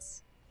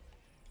units.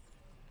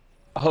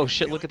 Oh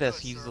shit, look at this.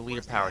 He used the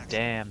leader power.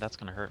 Damn, that's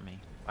gonna hurt me.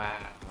 Wow.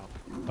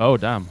 Oh,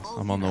 damn.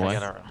 I'm on the I way.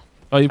 gotta,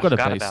 Oh, you've I got a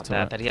forgot base about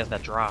turret. that he has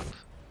that drop.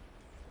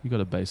 You got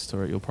a base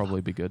turret. You'll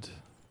probably be good.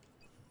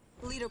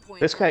 Leader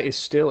point. This guy earned. is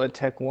still at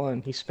Tech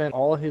 1. He spent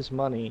all of his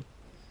money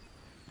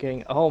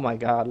getting... Oh my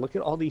god, look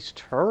at all these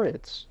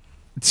turrets.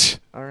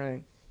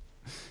 Alright.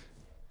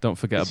 Don't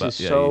forget This about is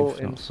yeah. so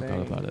You've not forgot insane.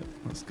 about it.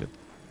 That's good.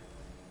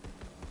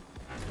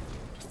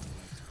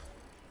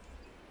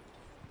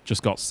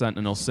 Just got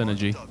Sentinel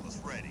synergy. Douglas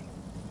ready.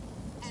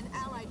 An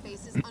allied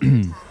base is under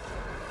attack.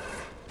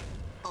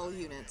 All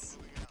units.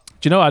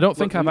 Do you know? I don't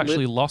think Look, I've we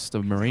actually lit- lost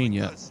a Marine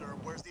yet. Good, sir.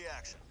 Where's the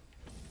action?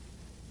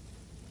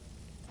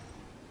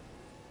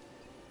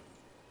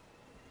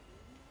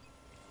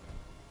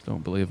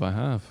 Don't believe I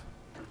have.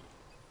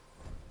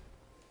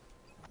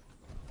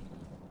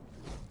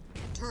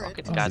 Turret.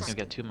 Fucking guy's gonna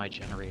get 2 of my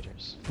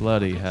generators.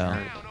 Bloody hell.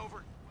 Down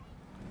over.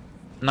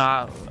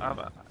 Nah,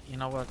 you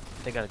know what?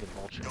 They gotta get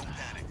vulture. Don't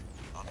panic.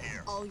 I'm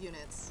here. All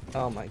units.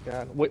 Oh my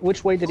god.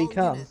 Which way did he All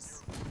come?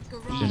 units. In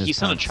Garage. his He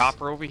sent a pants.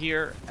 chopper over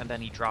here, and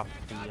then he dropped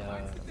the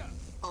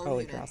All Oh,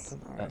 he units.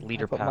 dropped him. Alright. That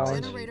leader I put power.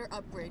 mine- Generator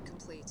upgrade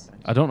complete.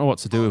 I don't know what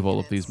to do All with all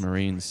of units. these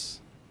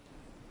Marines.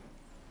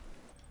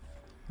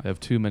 I have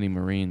too many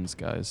Marines,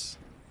 guys.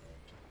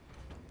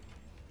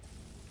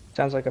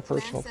 Sounds like a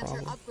Command personal center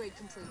problem. upgrade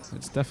complete.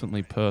 It's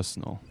definitely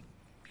personal.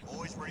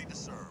 Always ready to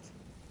serve.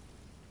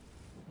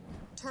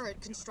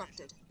 Turret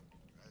constructed.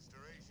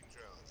 Restoration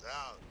drones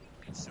out.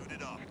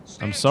 Suited up.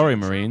 I'm sorry,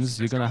 Marines.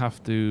 You're gonna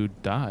have to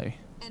die.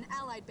 An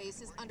allied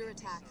base is under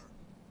attack.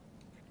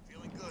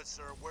 Feeling good,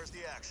 sir. Where's the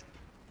action?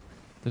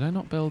 Did I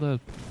not build a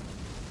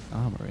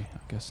armory? I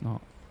guess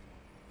not.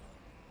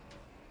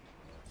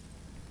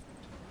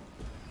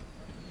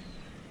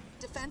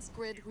 Defense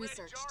grid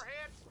researched.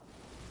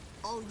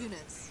 All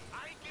units.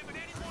 I ain't giving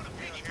anyone a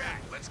piggyback.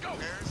 Let's go.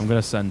 I'm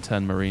gonna send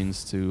 10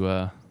 Marines to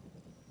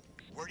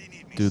Where do you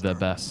need me, do sir? their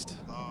best.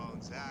 Oh,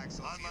 Zach,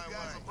 so on my way.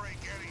 Will break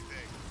anything.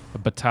 A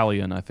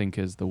battalion, I think,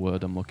 is the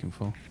word I'm looking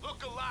for.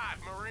 Look alive,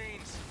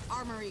 Marines.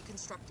 Armory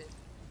constructed.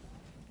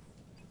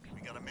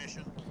 We got a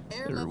mission.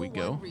 Air There level we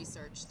go. 1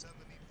 researched. Something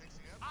need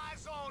fixing up.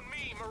 Eyes on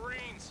me,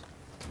 Marines.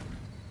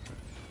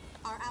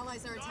 Our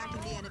allies are attacking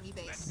the enemy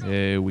base.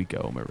 Here we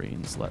go,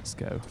 Marines. Let's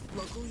go.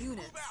 Local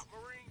units. Out,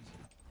 Marines.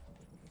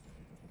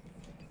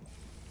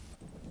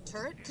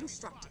 Turret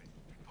constructed.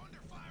 Under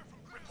fire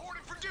from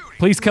reporting for duty.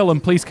 Please kill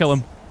him. Please kill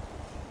him.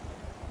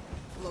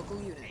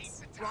 Local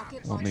units.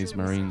 Rocket I want these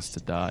launcher Marines to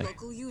die. researched.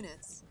 Local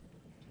units.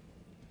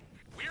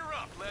 We're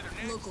up,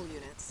 Leatherneck. Local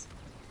units.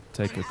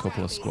 Take a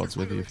couple of squads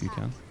with you if you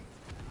can.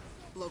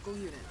 Local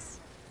units.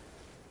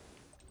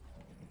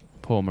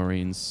 Poor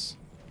Marines.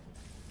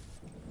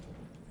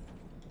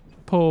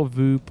 Pour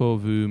vous,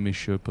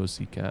 Monsieur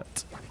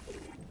Pussycat.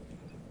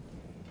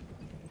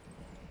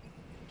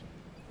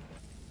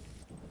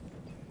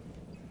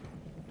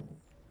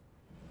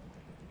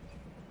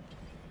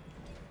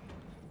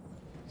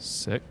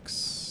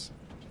 Six.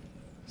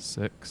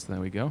 There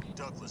we go.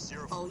 Douglas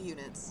 0. All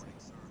units.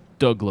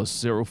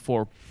 Douglas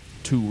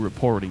 042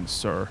 reporting,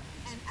 sir.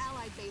 An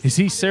allied base Is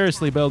he under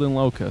seriously attack. building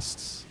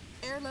locusts?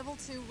 Air level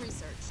 2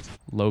 researched.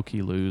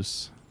 Loki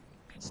lose.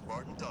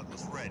 Spartan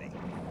Douglas ready.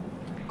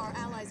 Our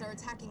allies are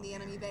attacking the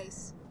enemy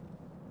base.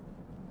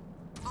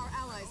 Our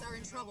allies are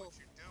in trouble.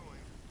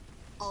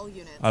 All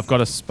units. I've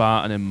got a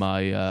Spartan in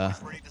my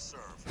Ready to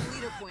serve.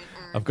 Leader point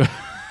earned. I've got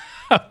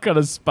I've got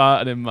a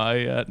Spartan in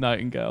my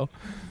Nightingale.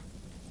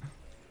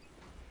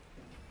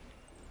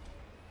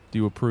 Do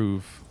you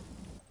approve?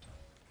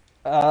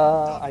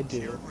 I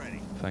do.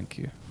 Ready. Thank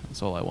you.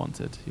 That's all I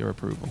wanted. Your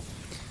approval.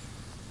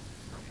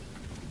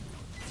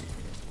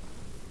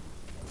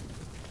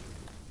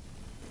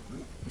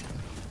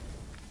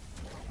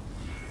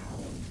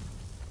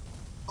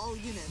 All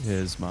units.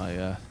 Here's my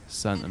An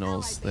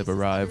Sentinels. allied They've base is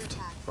under arrived.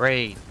 attack.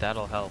 Great,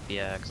 that'll help.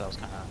 Yeah, because I was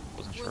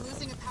wasn't We're sure.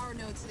 losing a power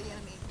node to the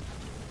enemy.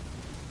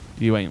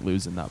 You ain't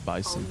losing that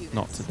Bison. units.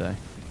 Not today.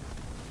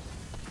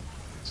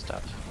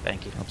 Stuff.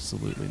 Thank you.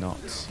 Absolutely not.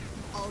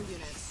 All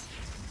units.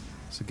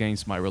 It's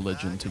against my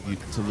religion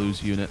to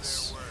lose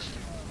units.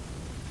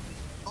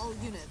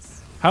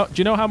 units. How do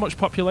you know how much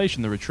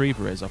population the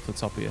Retriever is off the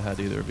top of your head,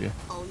 either of you?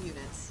 All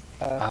units.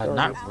 Not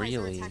Allies are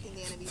really. attacking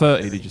the enemy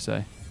 30, base. did you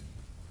say?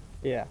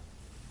 Yeah.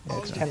 Yeah,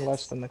 it's 10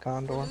 less than the We're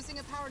Condor. losing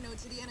a power node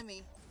to the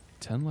enemy.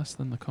 10 less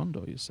than the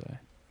Condor, you say?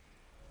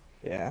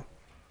 Yeah.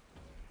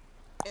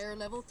 Air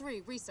level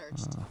 3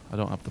 researched. I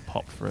don't have the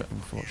pop for it,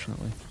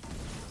 unfortunately.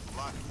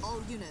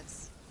 All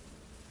units.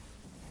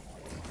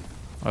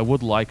 I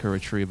would like a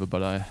Retriever,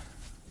 but I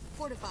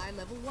Fortify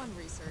level 1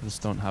 research.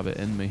 just don't have it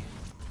in me.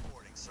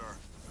 Reporting, sir.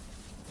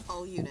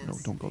 All Oh, units. no,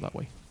 don't go that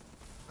way.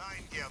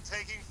 Nightingale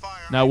taking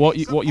fire. Now, I what need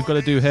you've got to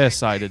support do ASAP. here,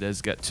 Sided,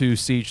 is get 2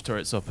 siege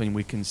turrets up, and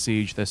we can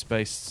siege this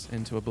base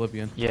into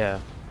oblivion. Yeah,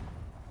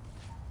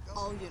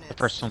 All units. the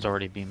first one's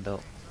already being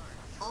built.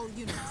 All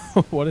units.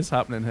 What is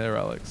happening here,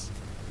 Alex?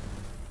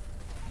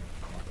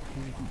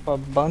 A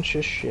bunch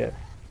of shit.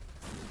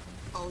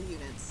 All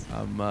units.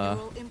 Uh,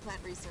 Neural implant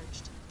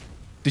researched.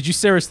 did you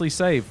seriously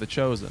save the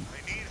Chosen?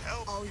 I need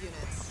help. All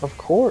units. Of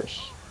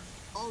course.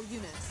 All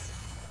units.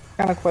 What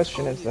kind of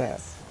question All is that?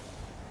 units.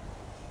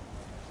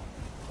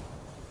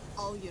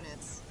 All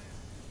units.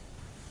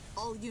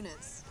 All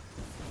units.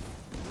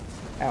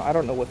 Now, I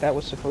don't know what that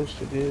was supposed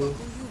to do.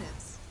 Local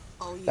units.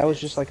 All units. That was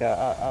just like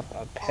a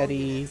All petty,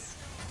 units.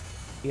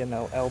 you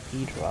know,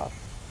 LP drop.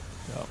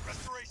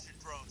 Restoration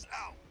drones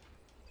out.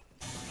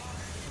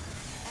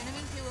 Enemy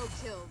hero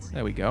killed.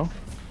 There we go.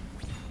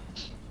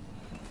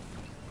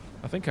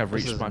 I think I've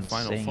This reached is my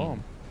final insane.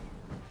 form.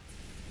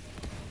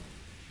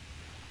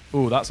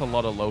 Ooh, that's a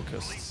lot of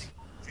locusts.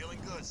 Feeling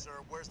good, sir.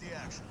 Where's the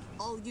action?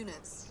 All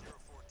units.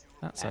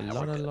 That's a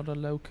lot of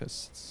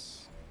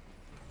locusts.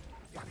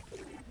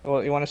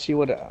 Well, you want to see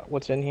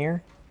what's in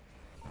here?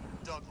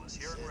 Douglas,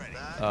 here and ready.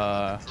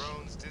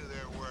 Drones do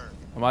their work.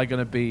 Am I going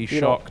to be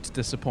You know- shocked,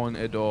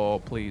 disappointed, or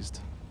pleased?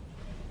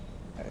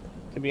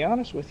 To be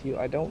honest with you,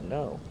 I don't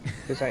know,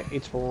 because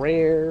it's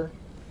rare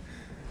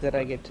that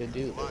I get to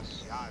do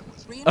this. I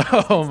was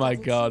Reinforcements Oh my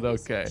level god, 2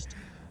 okay. researched.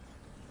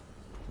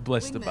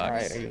 Blister Wingmen bags.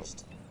 Alright, are you-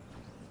 researched.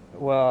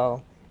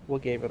 Well,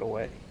 what gave it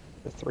away?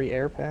 The 3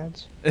 air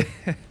pads?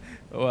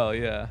 Well,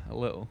 yeah, a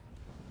little.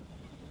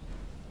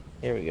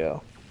 Here we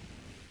go.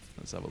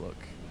 Let's have a look.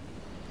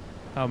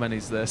 How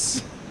many's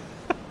this?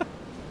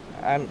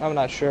 I'm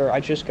not sure. I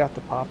just got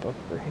the pop-up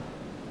grade.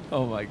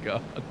 Oh my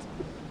god.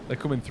 They're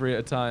coming 3 at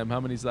a time.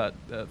 How many's that?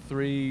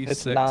 3,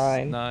 It's 6,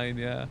 9. 9,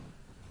 yeah.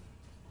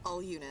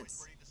 All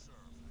units.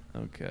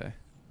 Okay.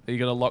 Are you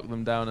going to lock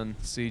them down and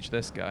siege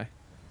this guy?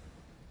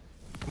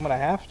 I'm gonna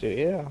have to,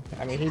 yeah.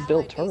 I mean, he Allied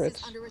built base is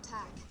turrets. under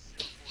attack.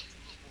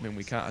 I mean,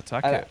 we can't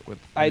attack I- it with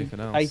anything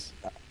else.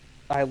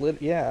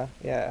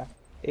 Yeah.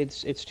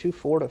 It's too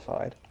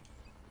fortified.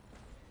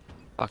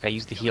 Fuck, I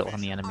used the heal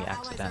on the enemy Our allies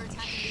are accidentally.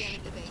 attacking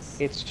the enemy base.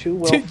 It's too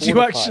well Did you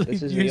fortified. actually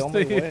This is use the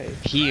only the- way.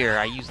 Here,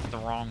 I used the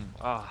wrong.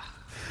 Ah.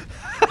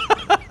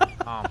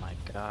 Oh my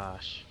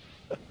gosh.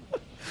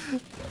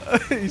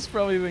 He's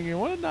probably thinking,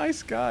 what a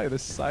nice guy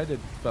this Sided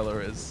fella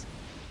is.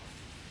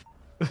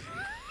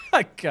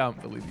 I can't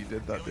believe you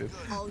did that, dude.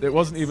 All It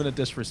wasn't units. even a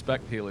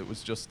disrespect heal, it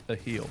was just a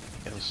heal.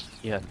 It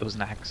was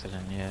an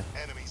accident, yeah.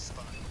 enemy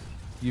spotted.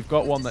 You've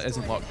got We've one that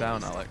isn't destroyed locked an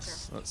down, enemy Alex.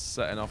 structure. That's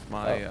setting off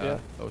my yeah.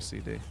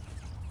 OCD.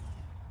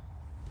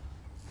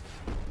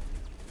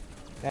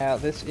 Now,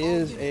 this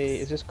is units.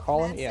 is this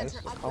colony? Command Yeah, this is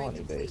center a upgrade colony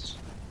complete. base.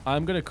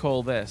 I'm going to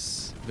call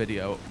this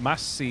video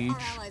Mass Siege,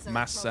 allies are in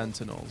Mass trouble.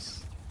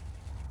 Sentinels.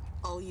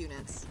 All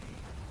units.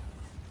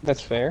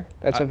 That's fair.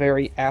 That's a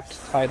very apt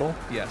title.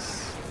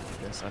 Yes.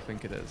 Yes, I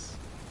think it is.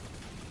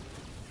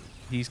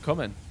 He's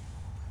coming.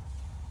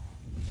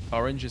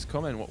 Orange is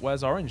coming.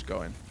 Where's Orange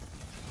going?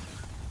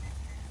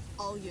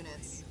 All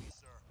units.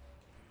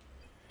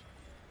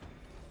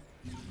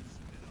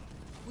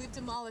 We've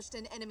demolished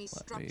an enemy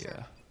Let me,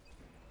 structure.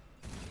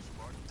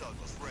 Spartan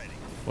Douglas ready.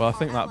 Well, I Our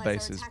think that allies are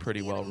base is attacking pretty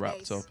the well enemy wrapped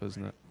base. up,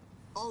 isn't it?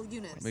 All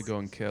units. Let me go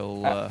and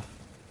kill...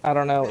 I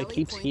don't know. Rally It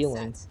keeps point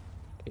healing. set.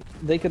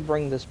 They could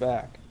bring this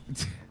back.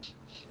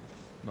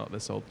 not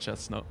this old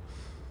chestnut.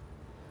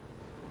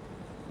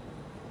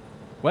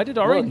 Where did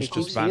Look, Orange it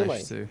just keeps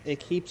vanish healing. to? It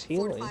keeps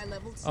healing. Fortify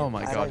level 2. Oh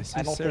my I god, don't- is I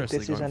he don't think seriously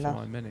this is going for enough.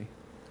 my mini?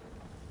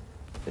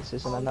 This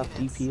isn't All enough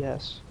units.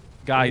 DPS.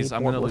 Guys, need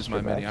I'm more going to lose my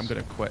blister mini. I'm backs.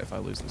 going to quit if I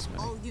lose this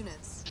mini. All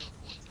units.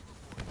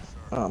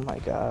 Oh my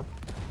god.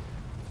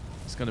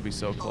 It's going to be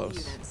so All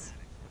close. units.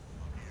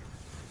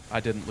 I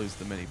didn't lose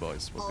the mini,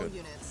 boys. We're All good.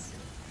 units.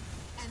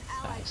 An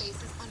allied Nice.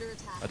 base is under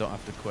attack. I don't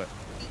have to quit.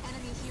 The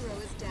enemy hero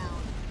is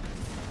down.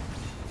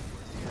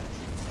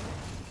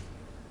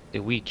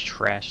 Dude, we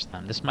trashed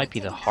them. This might be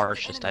the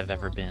harshest I've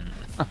ever been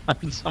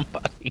on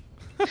somebody.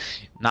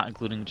 Not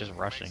including just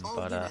rushing, All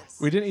but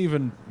units. We didn't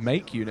even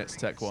make units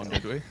Tech 1,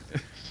 did we?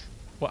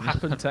 What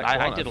happened Tech 1?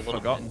 I I've did a little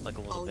forgotten. bit, like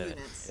a little All bit.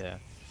 units. Yeah.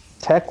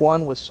 Tech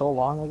 1 was so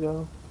long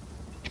ago.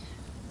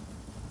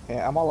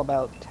 Yeah, I'm all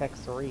about Tech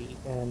 3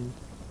 and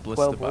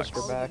Blister 12 backs. blister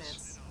All backs.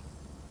 units.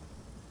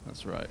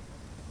 That's right.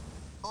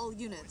 All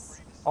units.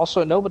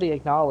 Also, nobody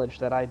acknowledged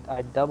that I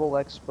double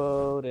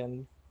expoed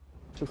and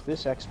took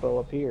this expo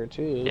up here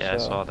too. Yeah, I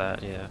so- saw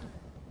that, yeah.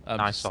 I'm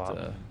I just saw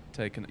it.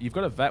 taking. You've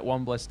got a Vet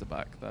 1 blister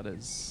back. That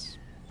is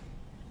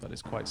That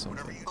is quite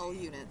something. All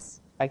units.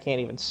 I can't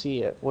even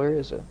see it. Where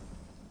is it?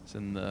 It's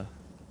in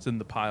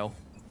the pile.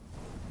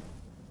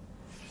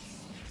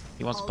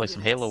 He wants to All play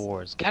some units. Halo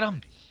Wars. Get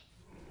him!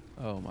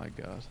 Oh my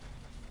god.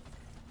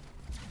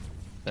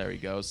 There he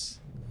goes.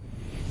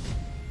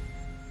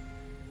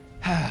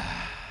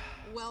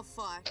 Well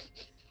fought.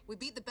 We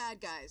beat the bad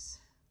guys.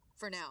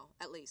 For now,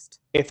 at least.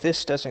 If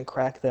this doesn't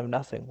crack them,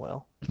 nothing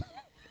will.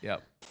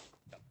 Yep.